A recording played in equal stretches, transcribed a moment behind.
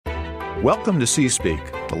Welcome to C-Speak,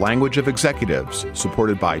 the language of executives,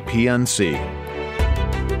 supported by PNC.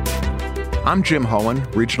 I'm Jim Hohen,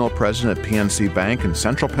 Regional President of PNC Bank in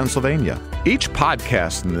Central Pennsylvania. Each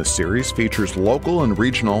podcast in this series features local and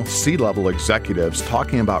regional C-level executives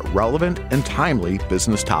talking about relevant and timely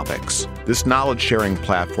business topics. This knowledge-sharing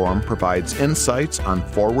platform provides insights on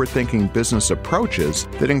forward-thinking business approaches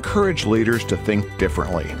that encourage leaders to think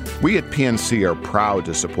differently. We at PNC are proud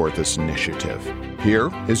to support this initiative.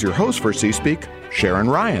 Here is your host for C-Speak, Sharon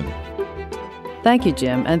Ryan. Thank you,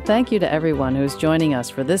 Jim, and thank you to everyone who is joining us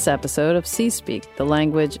for this episode of C-Speak, the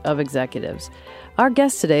language of executives. Our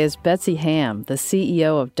guest today is Betsy Ham, the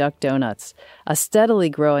CEO of Duck Donuts, a steadily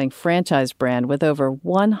growing franchise brand with over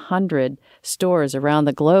 100 stores around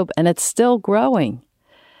the globe, and it's still growing.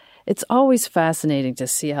 It's always fascinating to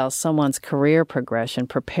see how someone's career progression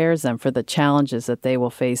prepares them for the challenges that they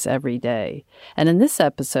will face every day. And in this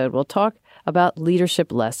episode, we'll talk about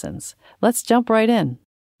leadership lessons. Let's jump right in.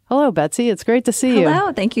 Hello, Betsy. It's great to see you.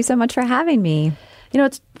 Hello. Thank you so much for having me. You know,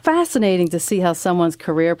 it's fascinating to see how someone's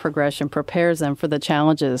career progression prepares them for the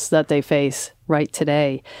challenges that they face right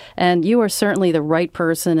today. And you are certainly the right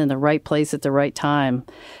person in the right place at the right time.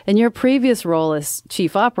 In your previous role as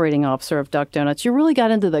Chief Operating Officer of Duck Donuts, you really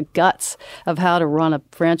got into the guts of how to run a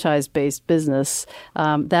franchise-based business,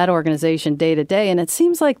 that organization day to day. And it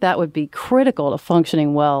seems like that would be critical to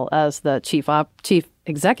functioning well as the Chief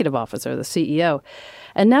Executive Officer, the CEO.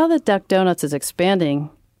 And now that Duck Donuts is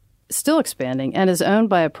still expanding, and is owned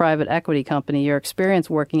by a private equity company, your experience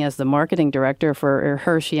working as the marketing director for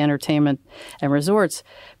Hershey Entertainment and Resorts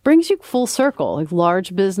brings you full circle, like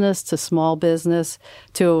large business to small business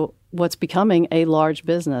to what's becoming a large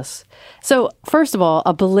business. So first of all,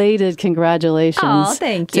 a belated congratulations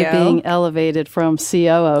thank you. To being elevated from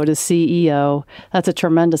COO to CEO. That's a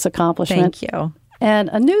tremendous accomplishment. Thank you. And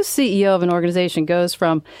a new CEO of an organization goes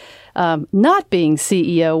from not being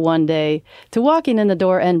CEO one day to walking in the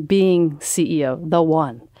door and being CEO, the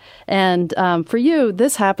one. And for you,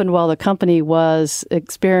 this happened while the company was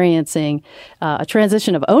experiencing a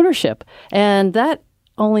transition of ownership. And that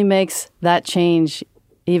only makes that change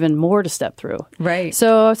even more to step through. Right.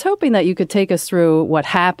 So I was hoping that you could take us through what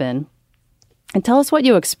happened and tell us what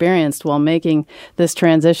you experienced while making this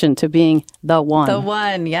transition to being the one. The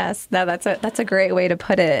one, yes. No, that's a great way to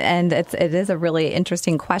put it, and it is a really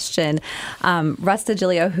interesting question. Russ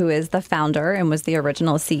DiGilio, who is the founder and was the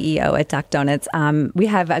original CEO at Duck Donuts, we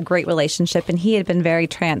have a great relationship, and he had been very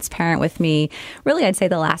transparent with me. Really, I'd say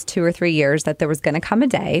the last 2 or 3 years that there was going to come a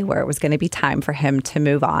day where it was going to be time for him to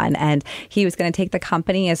move on, and he was going to take the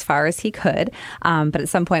company as far as he could. But at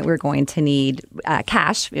some point, we were going to need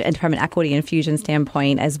cash, and from an equity infusion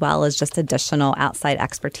standpoint, as well as just additional outside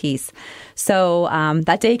expertise. So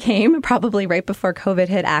that day came probably right before COVID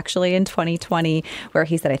hit, actually in 2020, where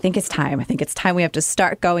he said, I think it's time. I think it's time we have to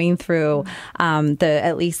start going through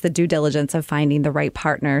at least the due diligence of finding the right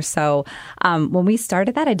partner. So when we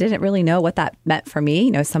started that, I didn't really know what that meant for me.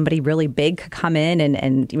 You know, somebody really big could come in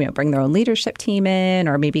and bring their own leadership team in,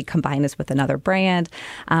 or maybe combine this with another brand.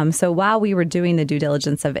 So while we were doing the due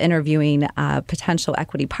diligence of interviewing potential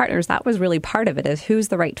equity partners, that was really part of it, is who's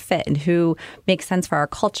the right fit and who makes sense for our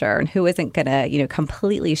culture and who isn't going to,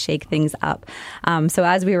 completely shake things up. So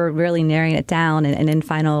as we were really narrowing it down and in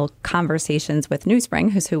final conversations with NewSpring,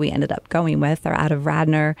 who's who we ended up going with, they're out of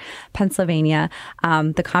Radnor, Pennsylvania,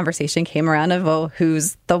 the conversation came around of, well,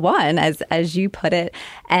 who's the one, as you put it.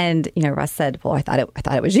 And, Russ said, well, I thought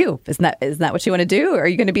it was you. Isn't that what you want to do? Are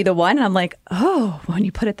you going to be the one? And I'm like, oh, when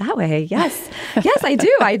you put it that way, yes, I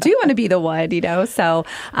do. I do want to be the one, So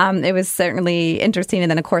it was certainly interesting. And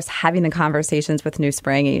then, of course, having the conversations with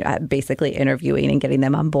NewSpring, basically interviewing and getting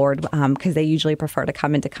them on board, because they usually prefer to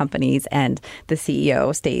come into companies and the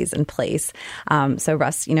CEO stays in place. So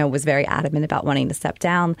Russ, was very adamant about wanting to step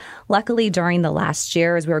down. Luckily, during the last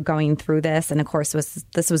year, as we were going through this, and of course,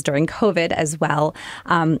 this was during COVID as well,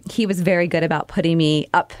 he was very good about putting me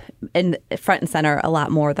up in front and center a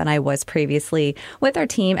lot more than I was previously with our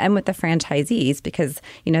team and with the franchisees, because,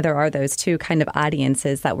 there are those two kind of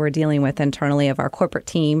audiences that we're dealing with internally of our corporate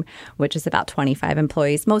team, which is about 25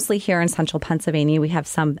 employees, mostly here in central Pennsylvania. We have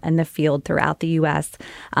some in the field throughout the U.S.,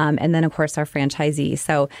 and then, of course, our franchisees.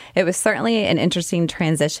 So it was certainly an interesting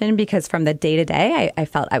transition, because from the day-to-day, I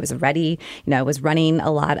felt I was ready. I was running a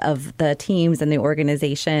lot of the teams and the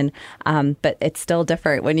organization, but it's still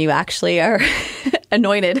different when you actually are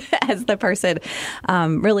anointed as the person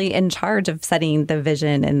really in charge of setting the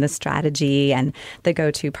vision and the strategy and the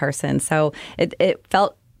go-to person. So it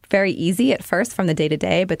felt very easy at first from the day to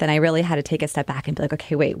day, but then I really had to take a step back and be like,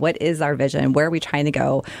 okay, wait, what is our vision? Where are we trying to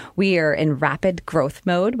go? We are in rapid growth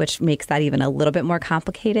mode, which makes that even a little bit more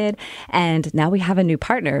complicated. And now we have a new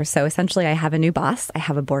partner. So essentially, I have a new boss. I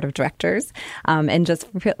have a board of directors, and just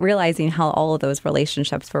realizing how all of those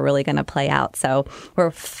relationships were really going to play out. So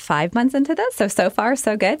we're 5 months into this. So far,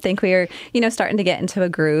 so good. I think we are, starting to get into a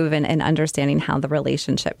groove and understanding how the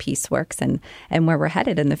relationship piece works and where we're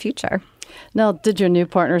headed in the future. Now, did your new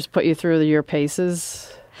partners put you through your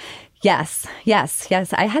paces? Yes.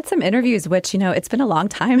 I had some interviews, which, it's been a long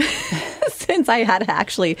time since I had to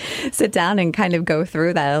actually sit down and kind of go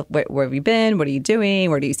through that. Where have you been? What are you doing?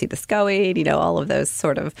 Where do you see this going? All of those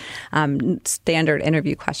sort of standard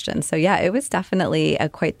interview questions. So, yeah, it was definitely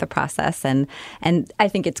quite the process. And I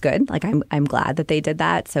think it's good. Like, I'm glad that they did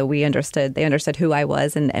that. So they understood who I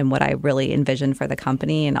was and what I really envisioned for the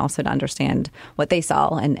company, and also to understand what they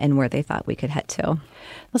saw and where they thought we could head to.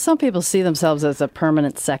 Well, some people see themselves as a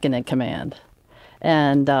permanent second in command.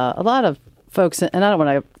 And a lot of folks, and I don't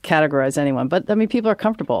want to categorize anyone, but people are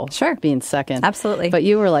comfortable being second. Absolutely. But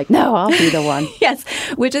you were like, no, I'll be the one. Yes,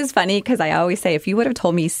 which is funny because I always say, if you would have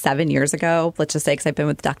told me 7 years ago, let's just say, because I've been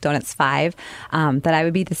with Duck Donuts 5, that I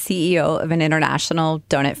would be the CEO of an international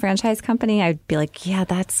donut franchise company, I'd be like, yeah,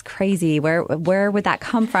 that's crazy. Where would that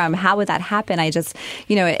come from? How would that happen? I just,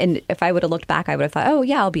 and if I would have looked back, I would have thought, oh,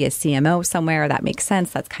 yeah, I'll be a CMO somewhere. That makes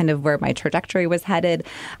sense. That's kind of where my trajectory was headed.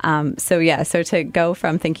 So to go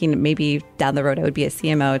from thinking maybe down the road I would be a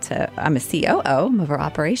CMO to I'm a COO of our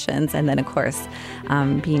operations. And then, of course,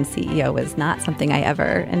 being CEO was not something I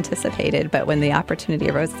ever anticipated. But when the opportunity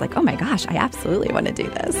arose, it's like, oh my gosh, I absolutely want to do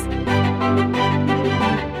this.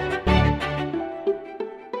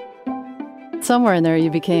 Somewhere in there, you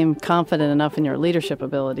became confident enough in your leadership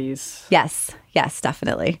abilities. Yes,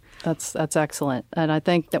 definitely. That's excellent. And I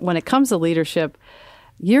think that when it comes to leadership,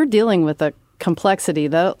 you're dealing with a complexity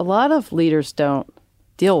that a lot of leaders don't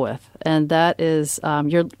deal with. And that is,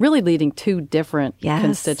 you're really leading two different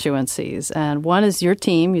constituencies. And one is your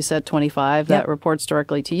team, you said 25, that reports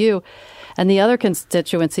directly to you. And the other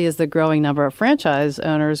constituency is the growing number of franchise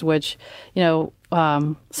owners, which,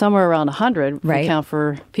 somewhere around 100 if you count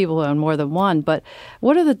for people who own more than one. But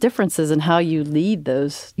what are the differences in how you lead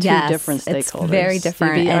those two different stakeholders? It's very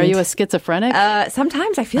different. Are you a schizophrenic?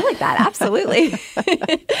 Sometimes I feel like that. Absolutely.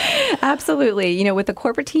 Absolutely. With the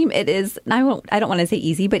corporate team, it is, I don't want to say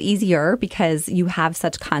easy, but easier because you have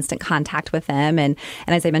such constant contact with them. And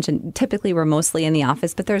as I mentioned, typically we're mostly in the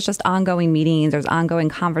office, but there's just ongoing meetings, there's ongoing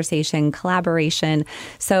conversation, collaboration.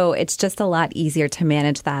 So it's just a lot easier to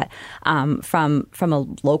manage that from a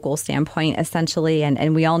local standpoint, essentially.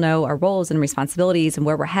 And we all know our roles and responsibilities and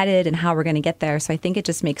where we're headed and how we're going to get there. So I think it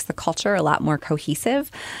just makes the culture a lot more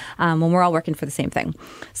cohesive when we're all working for the same thing.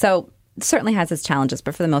 So it certainly has its challenges,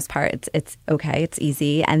 but for the most part, it's okay. It's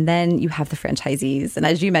easy. And then you have the franchisees. And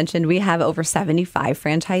as you mentioned, we have over 75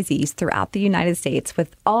 franchisees throughout the United States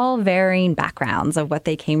with all varying backgrounds of what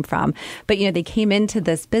they came from. But, they came into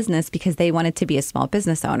this business because they wanted to be a small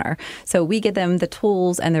business owner. So we give them the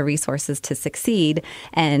tools and the resources to succeed.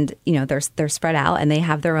 And, they're spread out and they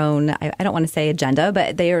have their own, I don't want to say agenda,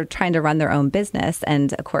 but they are trying to run their own business.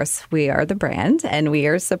 And of course, we are the brand and we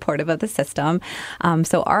are supportive of the system.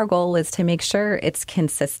 So our goal is to make sure it's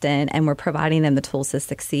consistent and we're providing them the tools to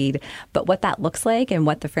succeed. But what that looks like and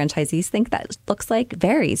what the franchisees think that looks like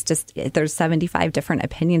varies. Just there's 75 different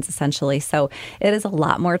opinions, essentially. So it is a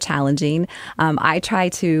lot more challenging. I try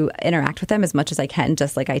to interact with them as much as I can,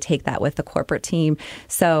 just like I take that with the corporate team.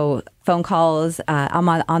 So phone calls. I'm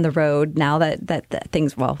on the road now that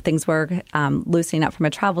things were loosening up from a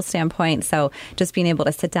travel standpoint. So just being able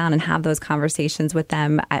to sit down and have those conversations with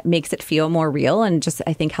them makes it feel more real and just,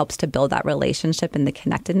 I think, helps to build that relationship and the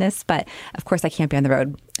connectedness. But of course, I can't be on the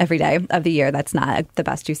road every day of the year. That's not the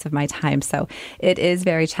best use of my time. So it is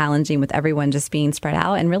very challenging with everyone just being spread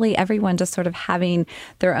out and really everyone just sort of having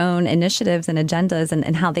their own initiatives and agendas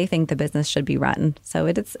and how they think the business should be run. So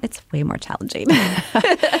it's way more challenging.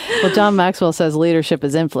 Well, John Maxwell says leadership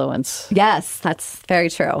is influence. Yes, that's very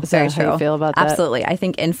true. Is that how you feel about that? Absolutely. I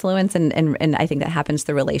think influence and I think that happens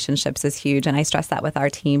through relationships is huge. And I stress that with our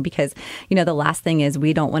team because, the last thing is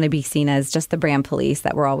we don't want to be seen as just the brand police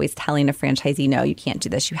that we're always telling a franchisee, no, you can't do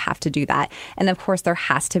this. You have to do that. And of course, there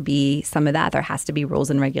has to be some of that. There has to be rules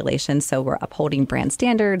and regulations. So we're upholding brand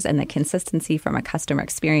standards and the consistency from a customer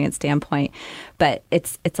experience standpoint. But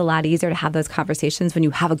it's a lot easier to have those conversations when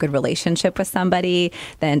you have a good relationship with somebody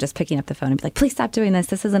than just picking up the phone and be like, please stop doing this.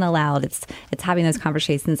 This isn't allowed. It's having those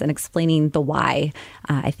conversations and explaining the why,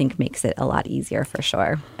 I think makes it a lot easier for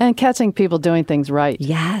sure. And catching people doing things right.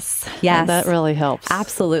 Yes. Yes. That really helps.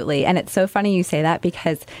 Absolutely. And it's so funny you say that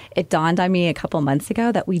because it dawned on me a couple months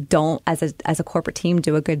ago that we don't, as a corporate team,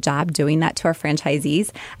 do a good job doing that to our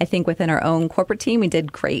franchisees. I think within our own corporate team, we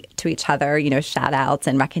did great to each other, shout outs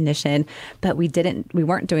and recognition, but we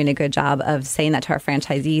weren't doing a good job of saying that to our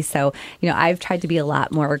franchisees. So, I've tried to be a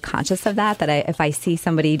lot more conscious of that if I see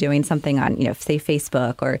somebody doing something on, say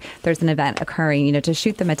Facebook, or there's an event occurring, to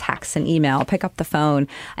shoot them a text, an email, pick up the phone,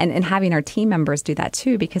 and having our team members do that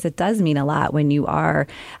too, because it does mean a lot when you are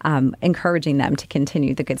encouraging them to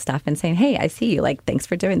continue the good stuff and saying, hey, I see you. Like, thanks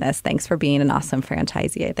for doing this. Thanks for being an awesome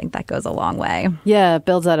franchisee. I think that goes a long way. Yeah, it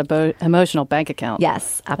builds that emotional bank account.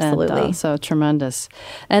 Yes, absolutely. And, so tremendous.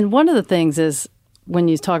 And one of the things is, when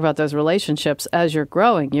you talk about those relationships, as you're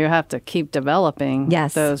growing, you have to keep developing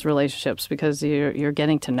those relationships because you're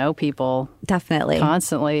getting to know people definitely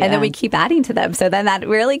constantly. And then we keep adding to them. So then that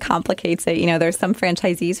really complicates it. There's some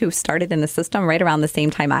franchisees who started in the system right around the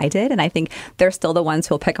same time I did. And I think they're still the ones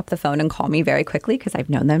who will pick up the phone and call me very quickly because I've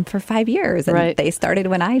known them for 5 years. And they started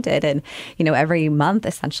when I did. And, every month,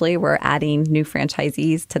 essentially, we're adding new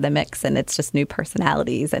franchisees to the mix. And it's just new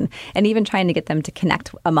personalities and even trying to get them to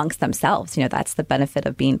connect amongst themselves. That's the benefit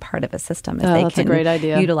of being part of a system. Is they that's can a great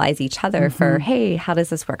idea. Utilize each other for, hey, how does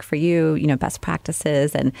this work for you? Best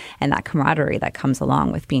practices and that camaraderie that comes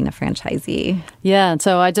along with being a franchisee. Yeah, and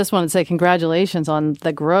so I just want to say congratulations on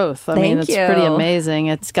the growth. I mean, it's pretty amazing.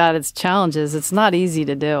 It's got its challenges. It's not easy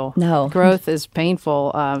to do. No. Growth is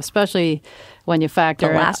painful, especially when you factor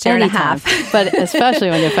the last year and a half. But especially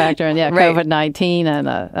when you factor in COVID-19 and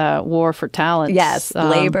a war for talent. Yes,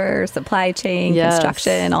 labor, supply chain,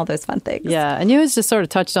 construction, all those fun things. Yeah, and you just sort of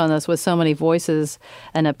touched on this with so many voices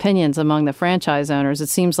and opinions among the franchise owners. It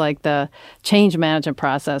seems like the change management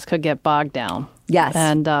process could get bogged down. Yes.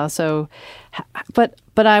 And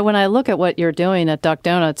when I look at what you're doing at Duck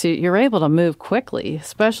Donuts, you're able to move quickly,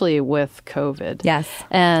 especially with COVID. Yes.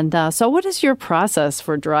 And so what is your process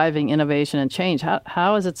for driving innovation and change?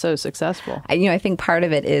 How is it so successful? I think part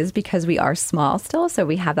of it is because we are small still, so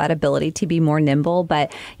we have that ability to be more nimble.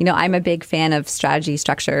 But, I'm a big fan of strategy,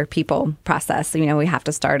 structure, people, process. We have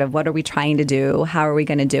to start of what are we trying to do? How are we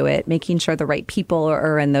going to do it? Making sure the right people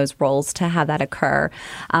are in those roles to have that occur.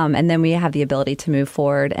 And then we have the ability to move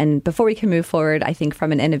forward. And before we can move forward, I think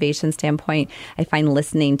from an innovation standpoint, I find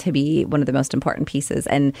listening to be one of the most important pieces.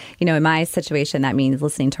 And, in my situation, that means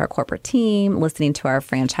listening to our corporate team, listening to our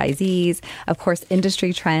franchisees, of course,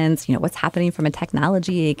 industry trends, what's happening from a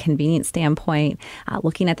technology, convenience standpoint,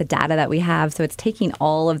 looking at the data that we have. So it's taking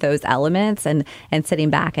all of those elements and sitting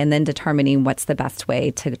back and then determining what's the best way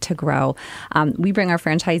to grow. We bring our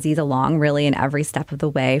franchisees along really in every step of the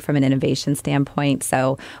way from an innovation standpoint.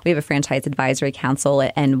 So we have a franchise advisory council,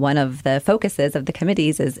 and one of the focuses of the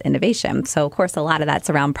committees is innovation. So, of course, a lot of that's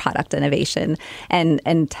around product innovation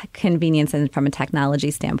and convenience and from a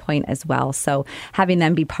technology standpoint as well. So having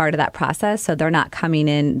them be part of that process, so they're not coming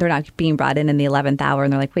in, they're not being brought in the 11th hour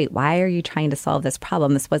and they're like, wait, why are you trying to solve this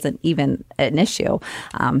problem? This wasn't even an issue.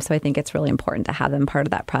 So I think it's really important to have them part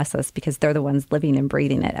of that process because they're the ones living and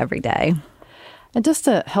breathing it every day. And just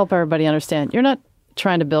to help everybody understand, you're not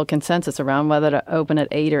trying to build consensus around whether to open at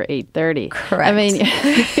 8 or 8:30. Correct. I mean,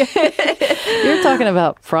 you're talking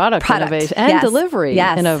about product innovation and delivery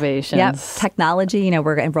innovations. Yep. Technology,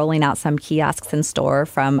 we're rolling out some kiosks in store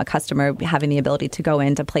from a customer having the ability to go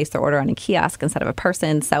in to place their order on a kiosk instead of a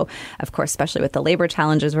person. So, of course, especially with the labor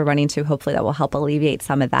challenges we're running into, hopefully that will help alleviate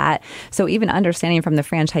some of that. So even understanding from the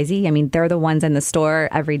franchisee, they're the ones in the store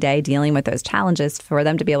every day dealing with those challenges for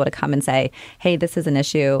them to be able to come and say, hey, this is an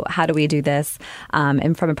issue. How do we do this?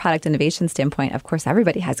 And from a product innovation standpoint, of course,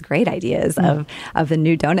 everybody has great ideas of the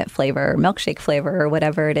new donut flavor, milkshake flavor, or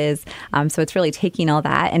whatever it is. So it's really taking all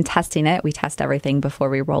that and testing it. We test everything before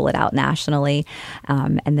we roll it out nationally,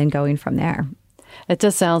 and then going from there. It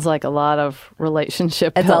just sounds like a lot of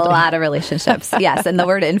relationship building. It's a lot of relationships, yes. And the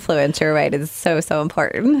word influence, you're right, is so, so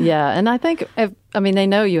important. Yeah, and I think, they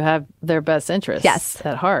know you have their best interests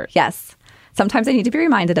at heart. Yes. Sometimes I need to be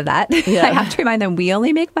reminded of that. Yeah. I have to remind them we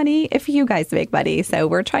only make money if you guys make money. So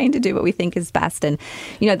we're trying to do what we think is best. And,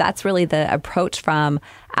 that's really the approach from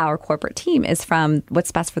our corporate team is from what's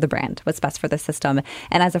best for the brand, what's best for the system.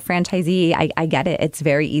 And as a franchisee, I get it. It's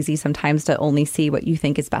very easy sometimes to only see what you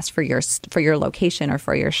think is best for your location or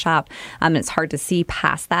for your shop. It's hard to see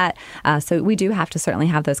past that. So we do have to certainly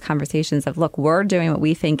have those conversations of, look, we're doing what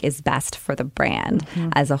we think is best for the brand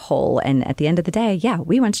as a whole. And at the end of the day,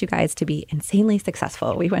 we want you guys to be insanely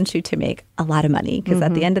successful. We want you to make a lot of money because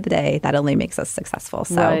at the end of the day, that only makes us successful.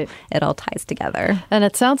 So it all ties together. And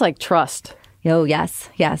it sounds like trust. Oh, yes.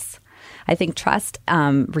 I think trust,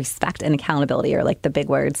 respect, and accountability are like the big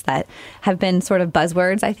words that have been sort of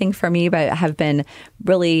buzzwords, I think, for me, but have been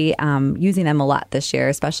really using them a lot this year,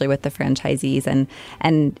 especially with the franchisees.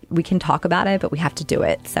 And we can talk about it, but we have to do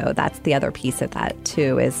it. So that's the other piece of that,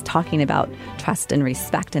 too, is talking about trust and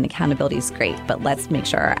respect and accountability is great, but let's make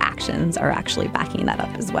sure our actions are actually backing that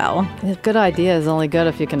up as well. A good idea is only good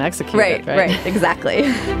if you can execute it. Right, exactly.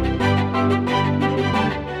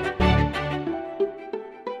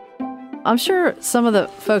 I'm sure some of the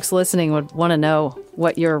folks listening would want to know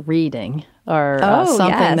what you're reading, or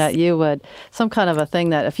something that you would, some kind of a thing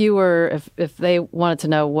that if they wanted to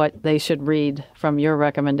know what they should read from your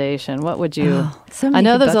recommendation, what would you? I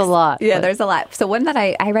know there's a lot. Yeah, there's a lot. So one that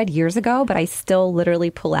I read years ago, but I still literally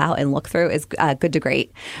pull out and look through is Good to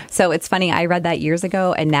Great. So it's funny, I read that years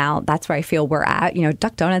ago, and now that's where I feel we're at.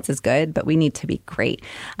 Duck Donuts is good, but we need to be great.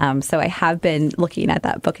 So I have been looking at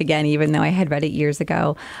that book again, even though I had read it years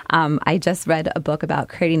ago. I just read a book about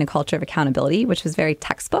creating a culture of accountability, which was very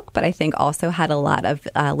textbook, but I think also had a lot of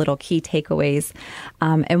little key takeaways.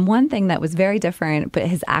 And one thing that was very different, but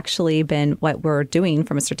has actually been what we're doing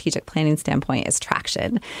from a strategic planning standpoint, is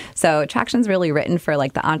Traction. So Traction's really written for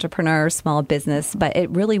like the entrepreneur, small business, but it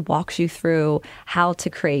really walks you through how to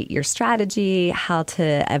create your strategy, how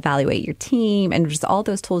to evaluate your team, and just all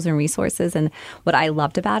those tools and resources. And what I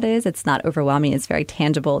loved about it is it's not overwhelming. It's very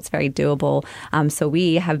tangible. It's very doable. So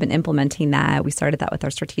we have been implementing that. We started that with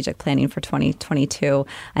our strategic planning for 2022.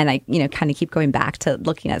 And I, kind of keep going back to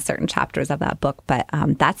looking at certain chapters of that book. But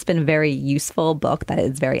that's been a very useful book that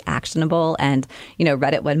is very actionable. And,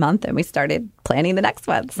 read it one month and we started planning the next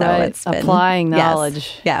one. So it's been applying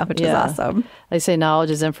knowledge. Yes. Which is awesome. They say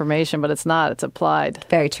knowledge is information, but it's not. It's applied.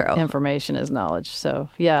 Very true. Information is knowledge. So,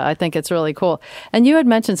 I think it's really cool. And you had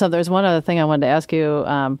mentioned something. There's one other thing I wanted to ask you.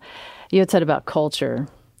 You had said about culture.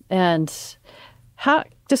 And how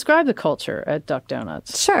describe the culture at Duck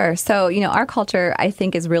Donuts. Sure. So, our culture, I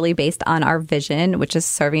think, is really based on our vision, which is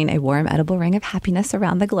serving a warm, edible ring of happiness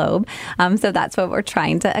around the globe. So that's what we're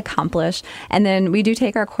trying to accomplish. And then we do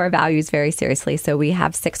take our core values very seriously. So we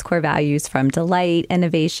have 6 core values from delight,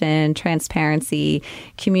 innovation, transparency,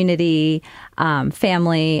 community,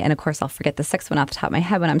 family, and of course, I'll forget the 6th one off the top of my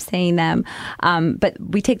head when I'm saying them. But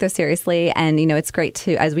we take those seriously. And, it's great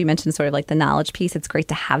to, as we mentioned, sort of like the knowledge piece, it's great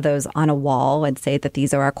to have those on a wall and say that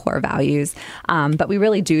these are our core values. But we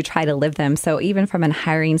really do try to live them. So even from a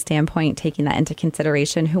hiring standpoint, taking that into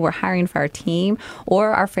consideration, who we're hiring for our team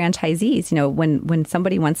or our franchisees, when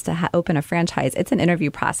somebody wants to open a franchise, it's an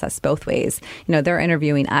interview process both ways. They're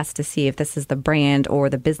interviewing us to see if this is the brand or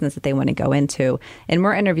the business that they want to go into. And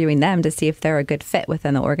we're interviewing them to see if they're a good fit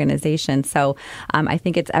within the organization. So I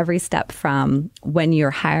think it's every step from when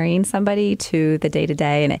you're hiring somebody to the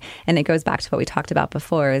day-to-day. And it goes back to what we talked about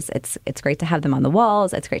before, is it's great to have them on the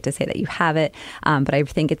walls. It's great to say that you have it. But I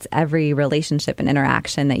think it's every relationship and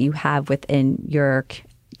interaction that you have within your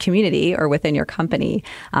community or within your company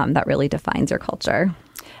that really defines your culture.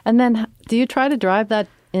 And then do you try to drive that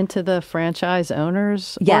into the franchise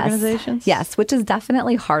owners' organizations? Yes, which is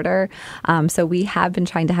definitely harder. So we have been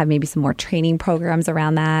trying to have maybe some more training programs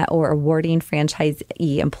around that, or awarding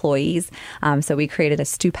franchisee employees. So we created a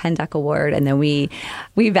Stu Penduck Award, and then we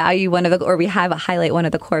value we have a highlight one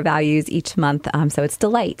of the core values each month. So it's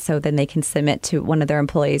delight. So then they can submit to one of their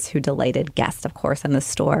employees who delighted guests, of course, in the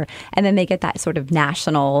store. And then they get that sort of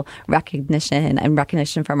national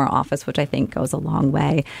recognition from our office, which I think goes a long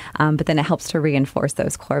way. But then it helps to reinforce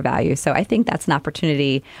those core values. So I think that's an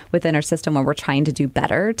opportunity within our system where we're trying to do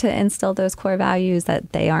better to instill those core values,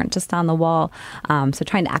 that they aren't just on the wall. So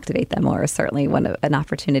trying to activate them more is certainly an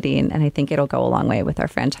opportunity. And I think it'll go a long way with our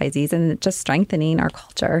franchisees and just strengthening our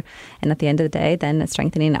culture. And at the end of the day, then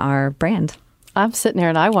strengthening our brand. I'm sitting here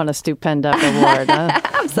and I want a Stu Penduck Award.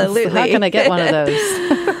 Absolutely. How can I get one of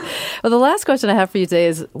those? Well, the last question I have for you today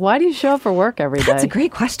is, why do you show up for work every day? That's a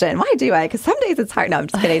great question. Why do I? Because some days it's hard. No, I'm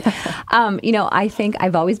just kidding. I think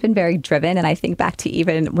I've always been very driven. And I think back to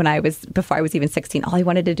even before I was even 16, all I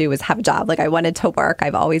wanted to do was have a job. Like, I wanted to work.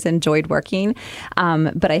 I've always enjoyed working.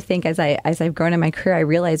 But I think as I've grown in my career, I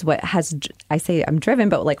realize I say I'm driven,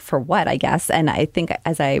 but like for what, I guess. And I think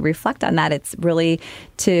as I reflect on that, it's really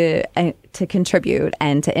to contribute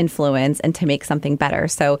and to influence and to make something better.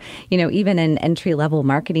 So, even in entry-level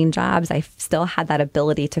marketing jobs, jobs, I still had that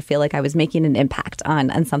ability to feel like I was making an impact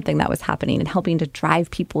on something that was happening and helping to drive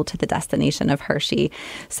people to the destination of Hershey.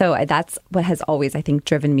 So that's what has always, I think,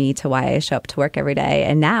 driven me to why I show up to work every day.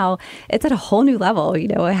 And now it's at a whole new level.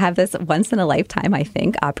 I have this once in a lifetime, I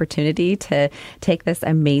think, opportunity to take this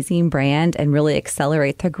amazing brand and really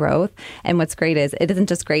accelerate the growth. And what's great is it isn't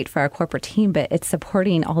just great for our corporate team, but it's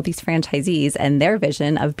supporting all these franchisees and their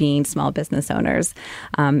vision of being small business owners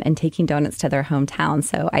and taking donuts to their hometown.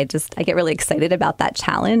 So I get really excited about that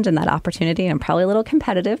challenge and that opportunity. I'm probably a little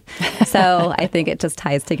competitive. So I think it just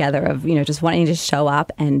ties together of, just wanting to show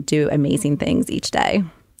up and do amazing things each day.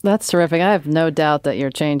 That's terrific. I have no doubt that you're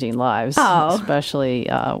changing lives, especially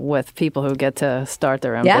with people who get to start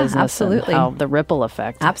their own business. Absolutely. And how the ripple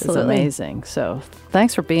effect is amazing. So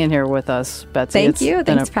thanks for being here with us, Betsy. Thank you.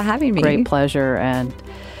 Thanks for having me. Great pleasure. And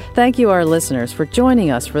thank you, our listeners, for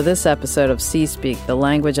joining us for this episode of C-Speak, the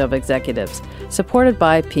Language of Executives, supported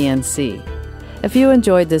by PNC. If you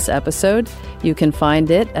enjoyed this episode, you can find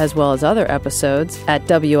it, as well as other episodes, at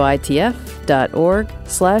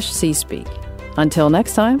witf.org/cspeak. Until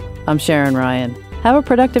next time, I'm Sharon Ryan. Have a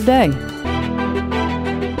productive day.